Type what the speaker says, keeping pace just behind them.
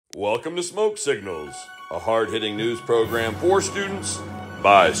Welcome to Smoke Signals, a hard-hitting news program for students,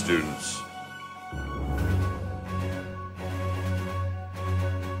 by students.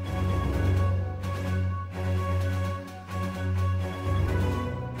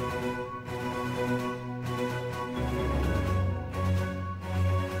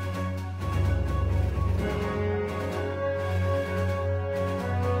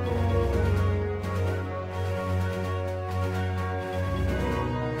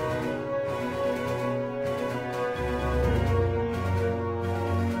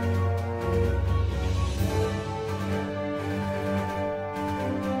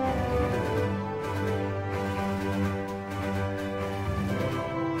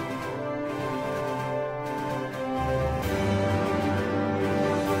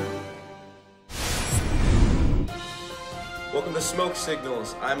 Welcome to Smoke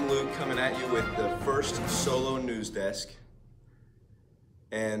Signals. I'm Luke, coming at you with the first solo news desk.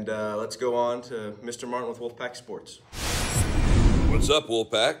 And let's go on to Mr. Martin with Wolfpack Sports. What's up,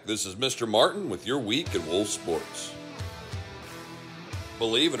 Wolfpack? This is Mr. Martin with your week in Wolf Sports.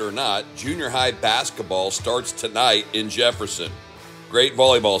 Believe it or not, junior high basketball starts tonight in Jefferson. Great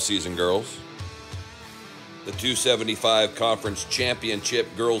volleyball season, girls. The 275 Conference Championship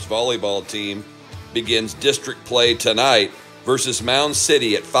girls volleyball team begins district play tonight versus Mound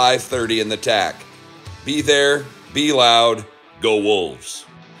City at 5:30 in the TAC. Be there, be loud, go Wolves.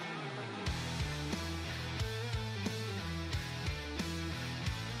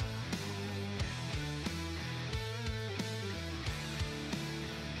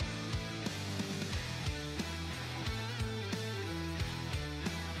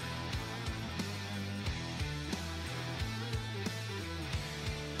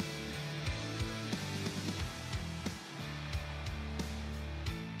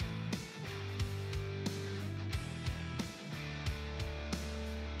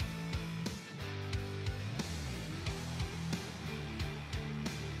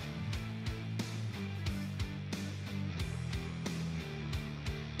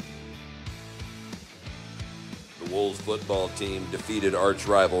 The Wolves football team defeated arch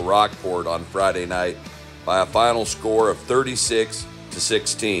rival Rockport on Friday night by a final score of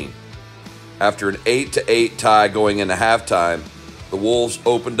 36-16. After an 8-8 tie going into halftime, the Wolves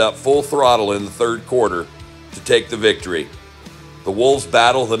opened up full throttle in the third quarter to take the victory. The Wolves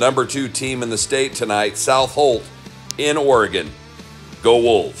battle the number 2 team in the state tonight, South Holt, in Oregon. Go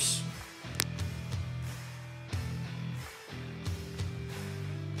Wolves.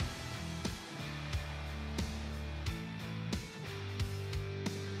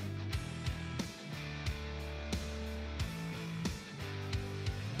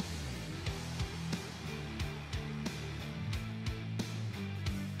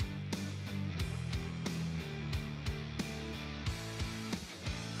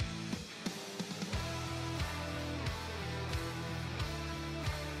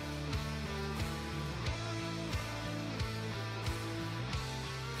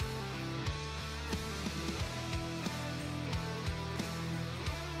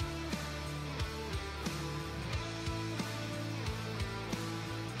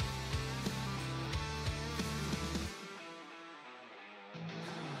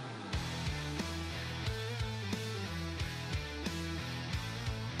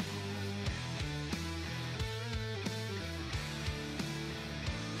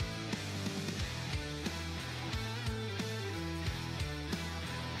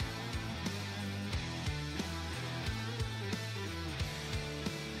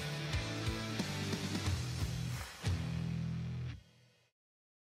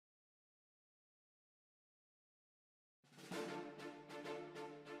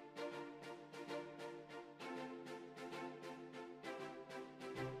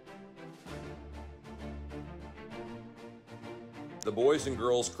 The boys and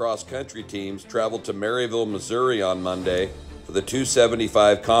girls cross-country teams traveled to Maryville, Missouri on Monday for the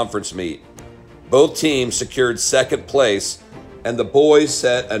 275 conference meet. Both teams secured second place, and the boys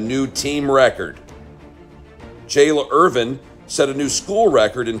set a new team record. Jayla Irvin set a new school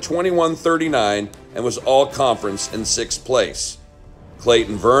record in 21:39 and was all-conference in 6th place.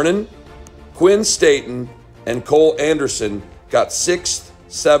 Clayton Vernon, Quinn Staten, and Cole Anderson got 6th,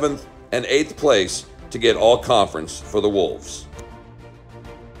 7th, and 8th place to get all-conference for the Wolves.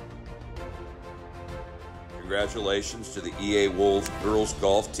 Congratulations to the EA Wolves girls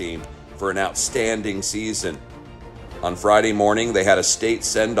golf team for an outstanding season. On Friday morning, they had a state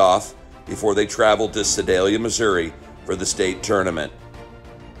send-off before they traveled to Sedalia, Missouri for the state tournament.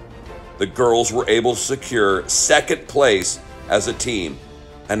 The girls were able to secure second place as a team,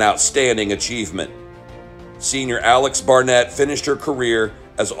 an outstanding achievement. Senior Alex Barnett finished her career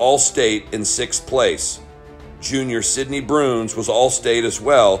as All-State in 6th place. Junior Sydney Bruns was All-State as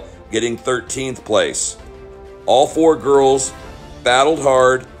well, getting 13th place. All 4 girls battled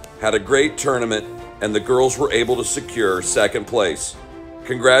hard, had a great tournament, and the girls were able to secure 2nd place.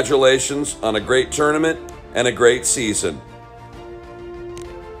 Congratulations on a great tournament and a great season.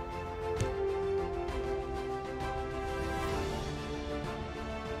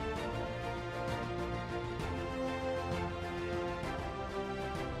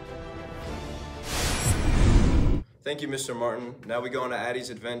 Thank you, Mr. Martin. Now we go on to Addie's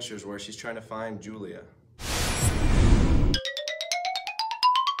adventures where she's trying to find Julia.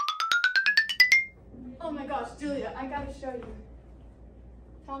 Oh my gosh, Julia, I gotta show you.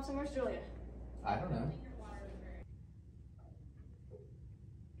 Thompson, where's Julia? I don't know.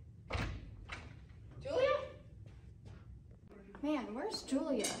 Julia? Man, where's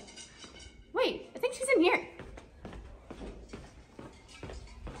Julia? Wait, I think she's in here.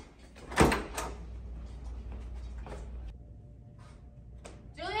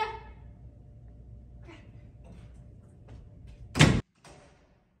 Julia?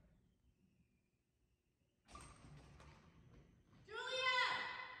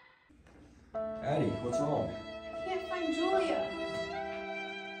 Addie, what's wrong? I can't find Julia.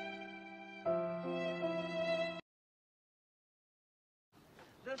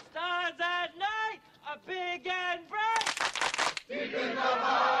 The stars at night are big and bright.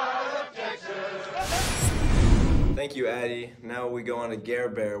 Thank you, Addie. Now we go on to Gare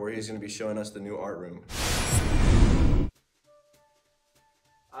Bear where he's going to be showing us the new art room.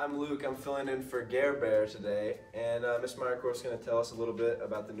 I'm Luke. I'm filling in for Gare Bear today, and Ms. Meyerkorf is going to tell us a little bit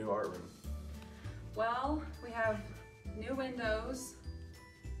about the new art room. Well, we have new windows,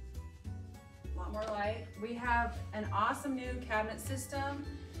 a lot more light. We have an awesome new cabinet system.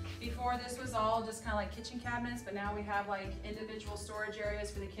 Before this was all just kind of like kitchen cabinets, but now we have like individual storage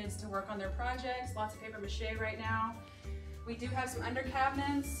areas for the kids to work on their projects. Lots of paper mache right now. We do have some under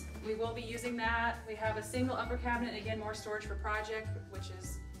cabinets. We will be using that. We have a single upper cabinet, again, more storage for project, which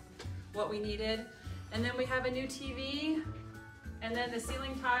is what we needed. And then we have a new TV, and then the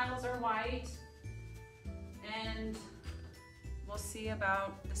ceiling tiles are white. And we'll see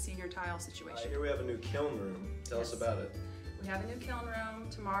about the senior tile situation. Here we have a new kiln room. Tell us about it. We have a new kiln room.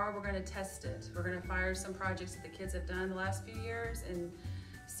 Tomorrow we're going to test it. We're going to fire some projects that the kids have done the last few years and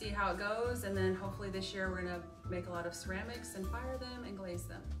see how it goes. And then hopefully this year we're going to make a lot of ceramics and fire them and glaze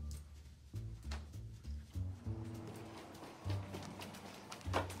them.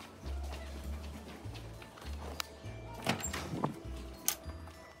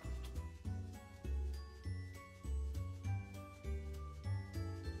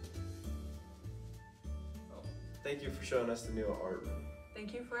 Thank you for showing us the new art room.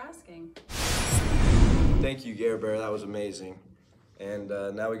 Thank you for asking. Thank you, Gare Bear. That was amazing. And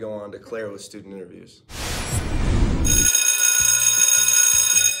now we go on to Claire with student interviews.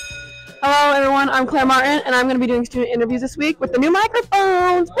 Hello everyone, I'm Claire Martin and I'm going to be doing student interviews this week with the new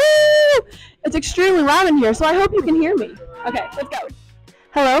microphones. Woo! It's extremely loud in here, so I hope you can hear me. Okay, let's go.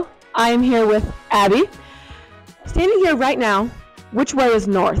 Hello, I am here with Abby. Standing here right now, which way is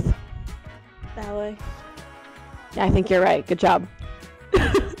north? That way. Yeah, I think you're right. Good job.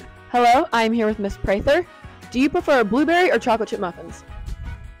 Hello, I am here with Miss Prather. Do you prefer blueberry or chocolate chip muffins?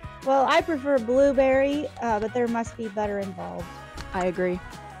 Well, I prefer blueberry, but there must be butter involved. I agree.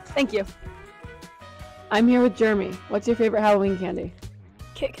 Thank you. I'm here with Jeremy. What's your favorite Halloween candy?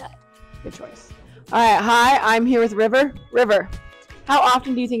 Kit Kat. Good choice. All right, hi, I'm here with River. River, how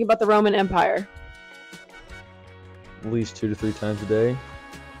often do you think about the Roman Empire? At least 2 to 3 times a day.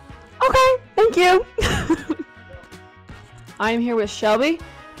 Okay, thank you. I am here with Shelby.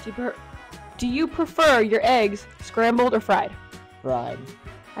 Do you prefer your eggs scrambled or fried? Fried.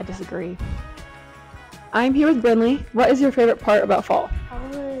 I disagree. I'm here with Brinley. What is your favorite part about fall?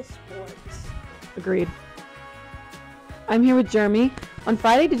 Probably sports. Agreed. I'm here with Jeremy. On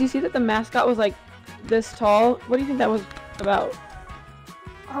Friday, did you see that the mascot was like this tall? What do you think that was about?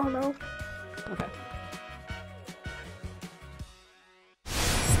 I don't know. Okay.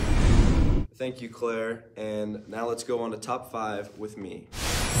 Thank you, Claire. And now let's go on to top 5 with me.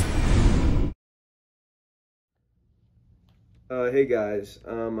 Hey guys,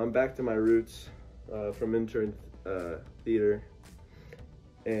 I'm back to my roots from intern theater,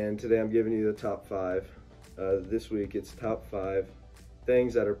 and today I'm giving you the top 5. This week it's top 5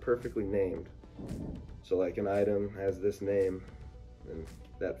 things that are perfectly named. So like an item has this name, and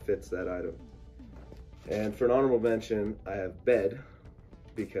that fits that item. And for an honorable mention, I have bed,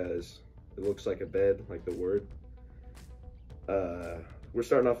 because it looks like a bed, like the word. We're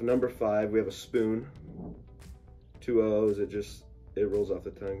starting off at number 5. We have a spoon. 2 O's. It just it rolls off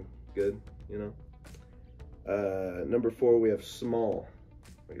the tongue good, you know. Number 4, we have small,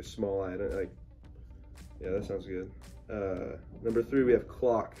 like a small eye. Yeah, that sounds good. Number 3, we have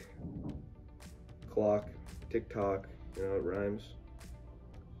clock. Clock, tick-tock, you know, it rhymes.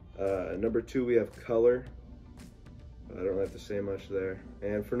 Number 2, we have color. I don't have to say much there.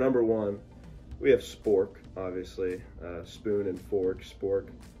 And for number 1, we have spork, obviously. Spoon and fork, spork.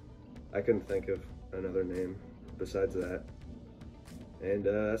 I couldn't think of another name besides that. And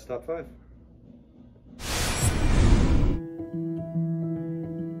that's top 5.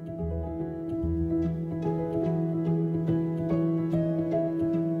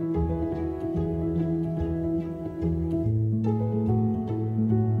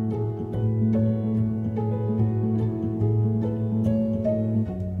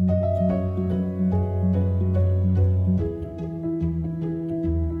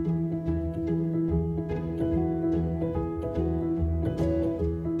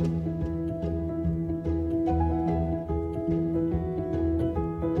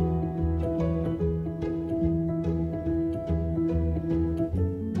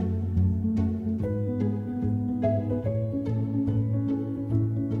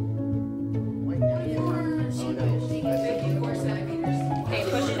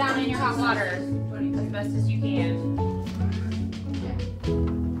 Water as best as you can.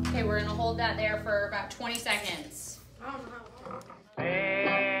 Okay, we're gonna hold that there for about 20 seconds. Happy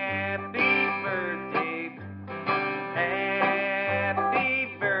birthday. Happy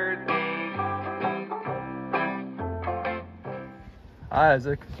birthday. Hi,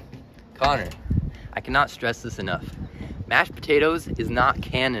 Isaac. Connor, I cannot stress this enough. Mashed potatoes is not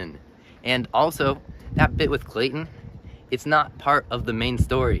canon. And also, that bit with Clayton, it's not part of the main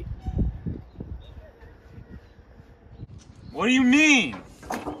story. What do you mean?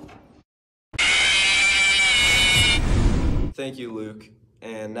 Thank you, Luke.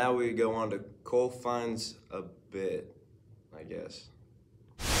 And now we go on to Cole finds a bit, I guess.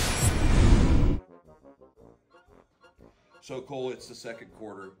 So Cole, it's the second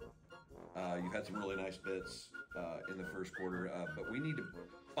quarter. You had some really nice bits in the first quarter, but we need to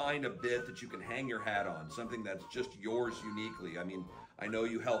find a bit that you can hang your hat on, something that's just yours uniquely. I mean, I know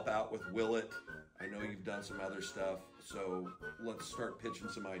you help out with Willet. I know you've done some other stuff, so let's start pitching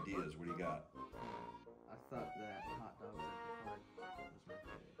some ideas. What do you got? I thought that hot dogs at the park was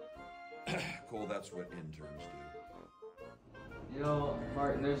my favorite. Cole, that's what interns do. You know,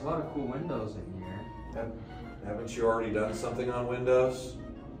 Martin, there's a lot of cool windows in here. Haven't you already done something on Windows?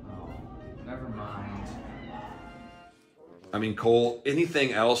 Oh, never mind. I mean, Cole,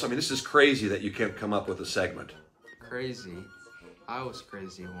 anything else? I mean, this is crazy that you can't come up with a segment. Crazy. I was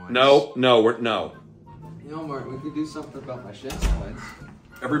crazy once. No. You know, Martin, we could do something about my shin splints.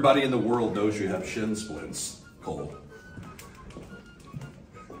 Everybody in the world knows you have shin splints, Cole.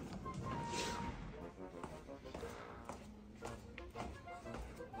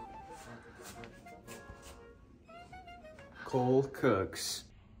 Cole cooks.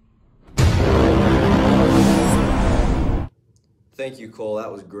 Thank you, Cole.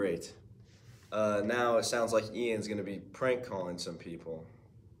 That was great. Now it sounds like Ian's going to be prank calling some people.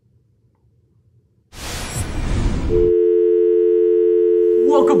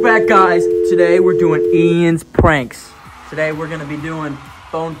 Welcome back, guys. Today we're doing Ian's pranks. Today we're gonna be doing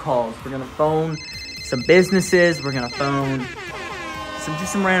phone calls. We're gonna phone some businesses. We're gonna phone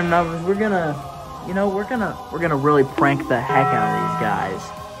some random numbers. We're gonna really prank the heck out of these guys.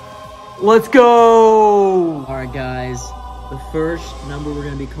 Let's go! All right, guys. The first number we're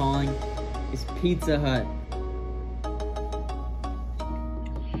gonna be calling is Pizza Hut.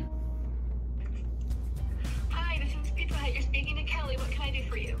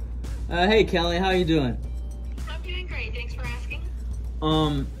 Hey Kelly, how you doing? I'm doing great, thanks for asking.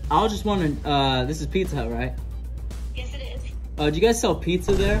 I was just wondering, this is Pizza Hut, right? Yes, it is. Do you guys sell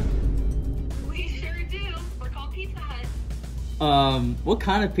pizza there? We sure do. We're called Pizza Hut. What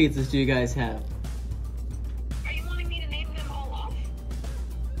kind of pizzas do you guys have? Are you wanting me to name them all off?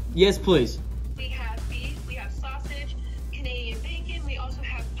 Yes, please. We have beef, we have sausage, Canadian bacon, we also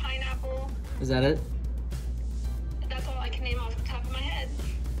have pineapple. Is that it? That's all I can name off the top of my head.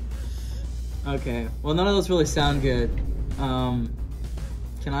 Okay. Well, none of those really sound good. Can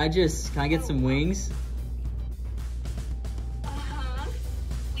I get some wings?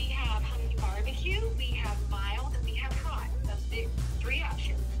 We have honey barbecue, we have mild, and we have hot. That's the 3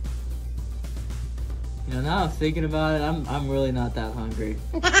 options. You know, now I'm thinking about it, I'm really not that hungry.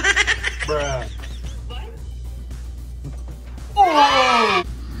 Bruh. What? Oh!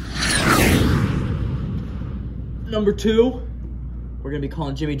 Number 2, we're gonna be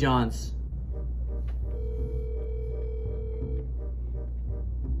calling Jimmy John's.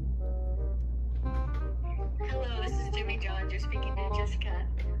 Johns. You're speaking to Jessica.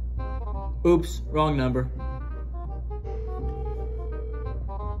 Oops, wrong number.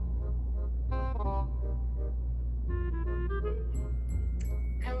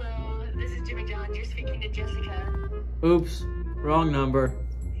 Hello, this is Jimmy Johns. You're speaking to Jessica. Oops, wrong number.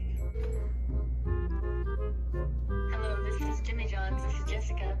 Hello, this is Jimmy Johns. This is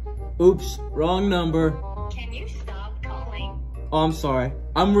Jessica. Oops, wrong number. Can you stop calling? Oh, I'm sorry.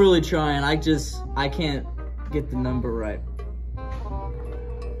 I'm really trying. I can't get the number right.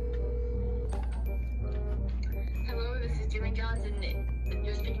 Hello, this is Jimmy Johns, and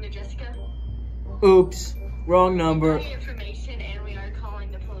you're speaking to Jessica. Oops, wrong number. Any information, and we are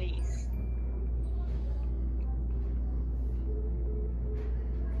calling the police.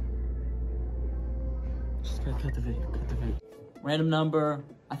 Just gotta cut the video, cut the video. Random number.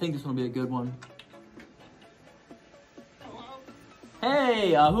 I think this one will be a good one. Hello?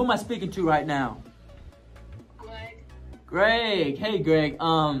 Hey, who am I speaking to right now? Greg? Greg. Hey, Greg.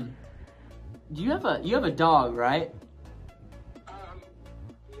 You have a dog, right?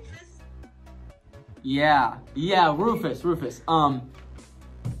 Rufus? Yeah, Rufus.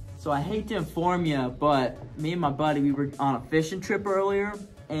 So I hate to inform you, but me and my buddy, we were on a fishing trip earlier,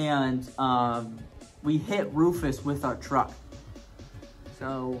 and we hit Rufus with our truck.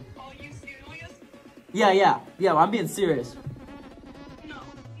 So. Are you serious? Yeah, I'm being serious. No,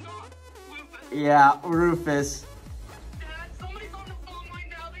 not Rufus. Yeah, Rufus. Dad, somebody's on the phone right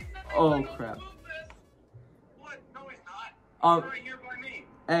now. They said they Oh, found crap. Rufus. What? No, he's not. He's right here by me.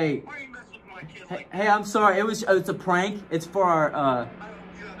 Hey. Why are you messing with my kid like Hey, I'm sorry. It's a prank. It's for our, I hope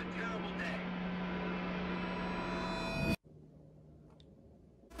you have a terrible day.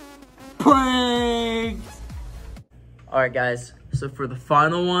 pranked! Alright, guys. So for the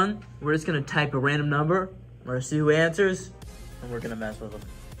final one, we're just gonna type a random number. We're gonna see who answers, and we're gonna mess with them.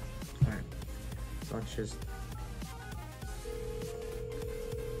 Alright. So let's just.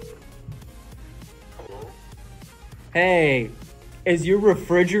 Hello? Hey, is your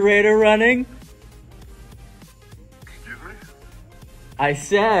refrigerator running? Excuse me? I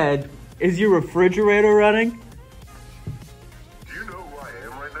said, is your refrigerator running? Do you know who I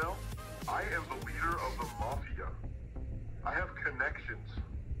am right now? I am the leader of the mafia. I have connections.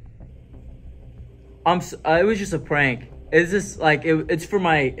 It was just a prank. Is this like it's for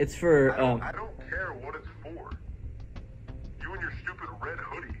I don't care what it's for. You and your stupid red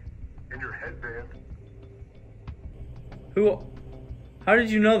hoodie and your headband. How did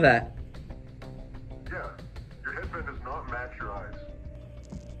you know that? Yeah, your headband does not match your eyes.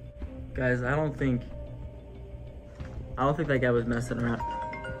 Guys, I don't think that guy was messing around.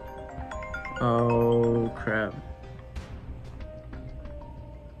 Oh crap.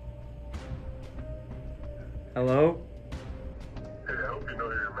 Hello? Hey, I hope you know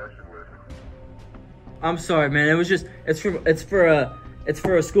who you're messing with. I'm sorry, man. It's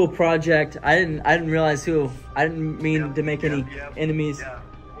for a school project. I didn't realize who. I didn't mean to make any enemies. Yeah,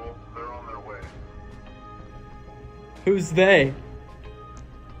 well, they're on their way. Who's they?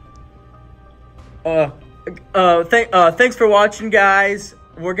 Thanks for watching, guys.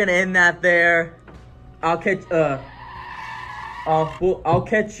 We're gonna end that there. I'll catch you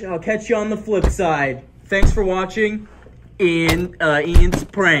on the flip side. Thanks for watching Ian's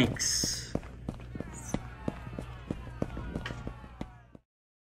Pranks.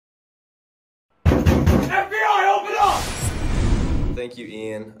 FBI, open up! Thank you,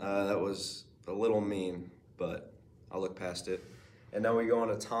 Ian. That was a little mean, but I'll look past it. And now we go on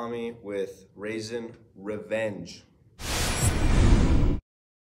to Tommy with Raisin Revenge.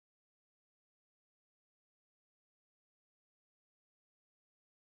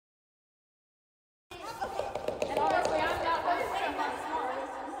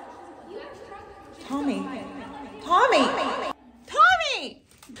 Tommy!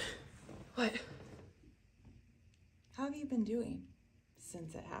 What? How have you been doing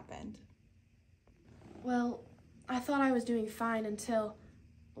since it happened? Well, I thought I was doing fine until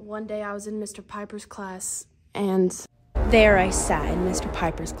one day I was in Mr. Piper's class and... There I sat in Mr.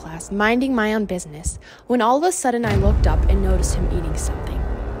 Piper's class, minding my own business, when all of a sudden I looked up and noticed him eating something.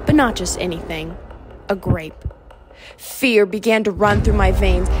 But not just anything. A grape. Fear began to run through my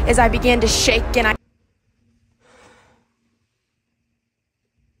veins as I began to shake and I...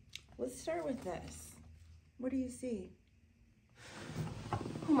 Let's start with this. What do you see?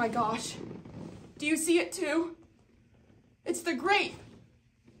 Oh my gosh. Do you see it too? It's the grape.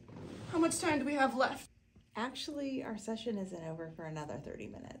 How much time do we have left? Actually, our session isn't over for another 30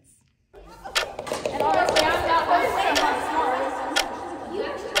 minutes. And honestly, I'm not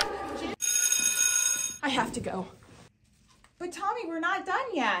I have to go. But Tommy, we're not done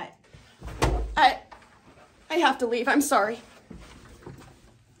yet. I I have to leave. I'm sorry.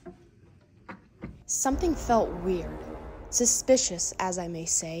 Something felt weird, suspicious, as I may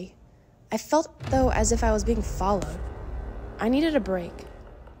say. I felt, though, as if I was being followed. I needed a break,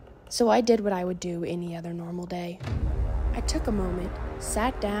 so I did what I would do any other normal day. I took a moment,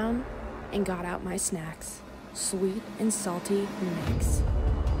 sat down, and got out my snacks, sweet and salty mix.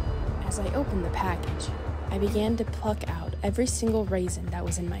 As I opened the package, I began to pluck out every single raisin that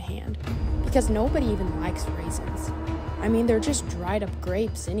was in my hand, because nobody even likes raisins. I mean, they're just dried up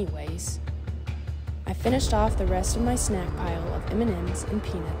grapes anyways. I finished off the rest of my snack pile of M&Ms and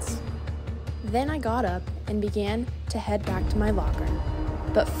peanuts. Then I got up and began to head back to my locker.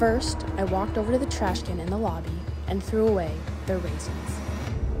 But first, I walked over to the trash can in the lobby and threw away the raisins.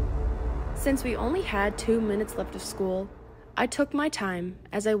 Since we only had 2 minutes left of school, I took my time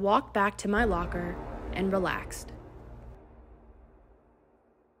as I walked back to my locker and relaxed.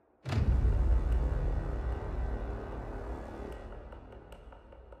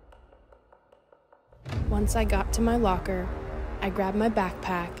 Once I got to my locker, I grabbed my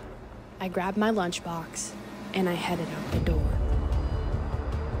backpack, I grabbed my lunchbox, and I headed out the door.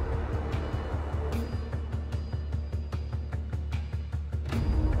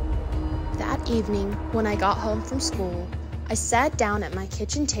 That evening, when I got home from school, I sat down at my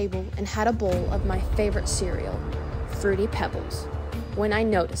kitchen table and had a bowl of my favorite cereal, Fruity Pebbles, when I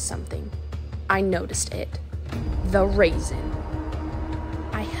noticed something. I noticed it. The raisin.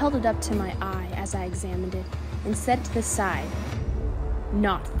 I held it up to my eye as I examined it and set it to the side,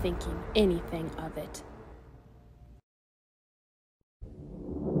 not thinking anything of it.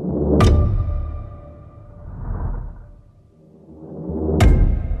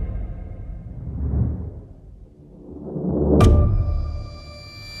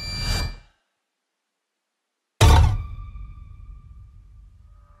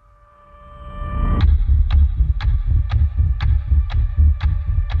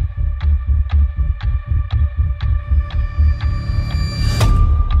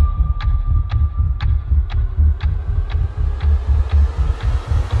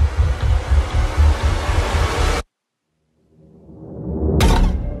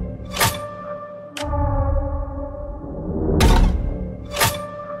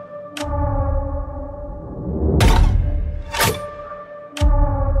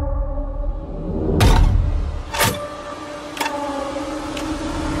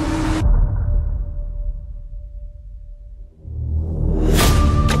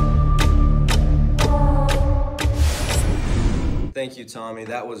 Thank you, Tommy.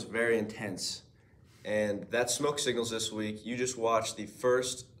 That was very intense. And that's Smoke Signals this week. You just watched the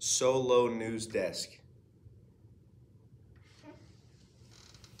first solo news desk.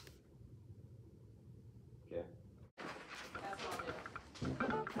 Okay.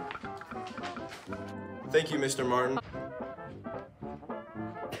 Thank you, Mr. Martin.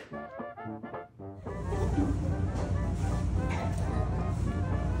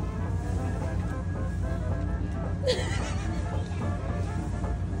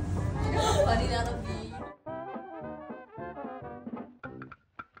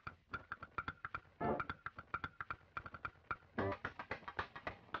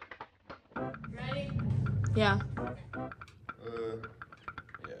 Yeah.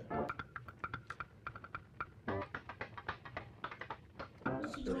 Yeah.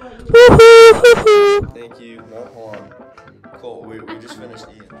 Thank you. No, hold on. Cole, we just finished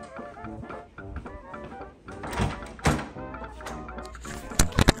eating.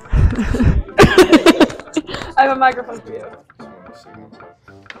 I have a microphone for you.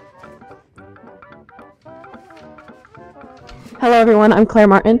 Hello everyone, I'm Claire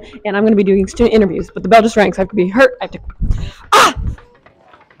Martin, and I'm going to be doing student interviews, but the bell just rang, so I have to be hurt. I have to... Ah!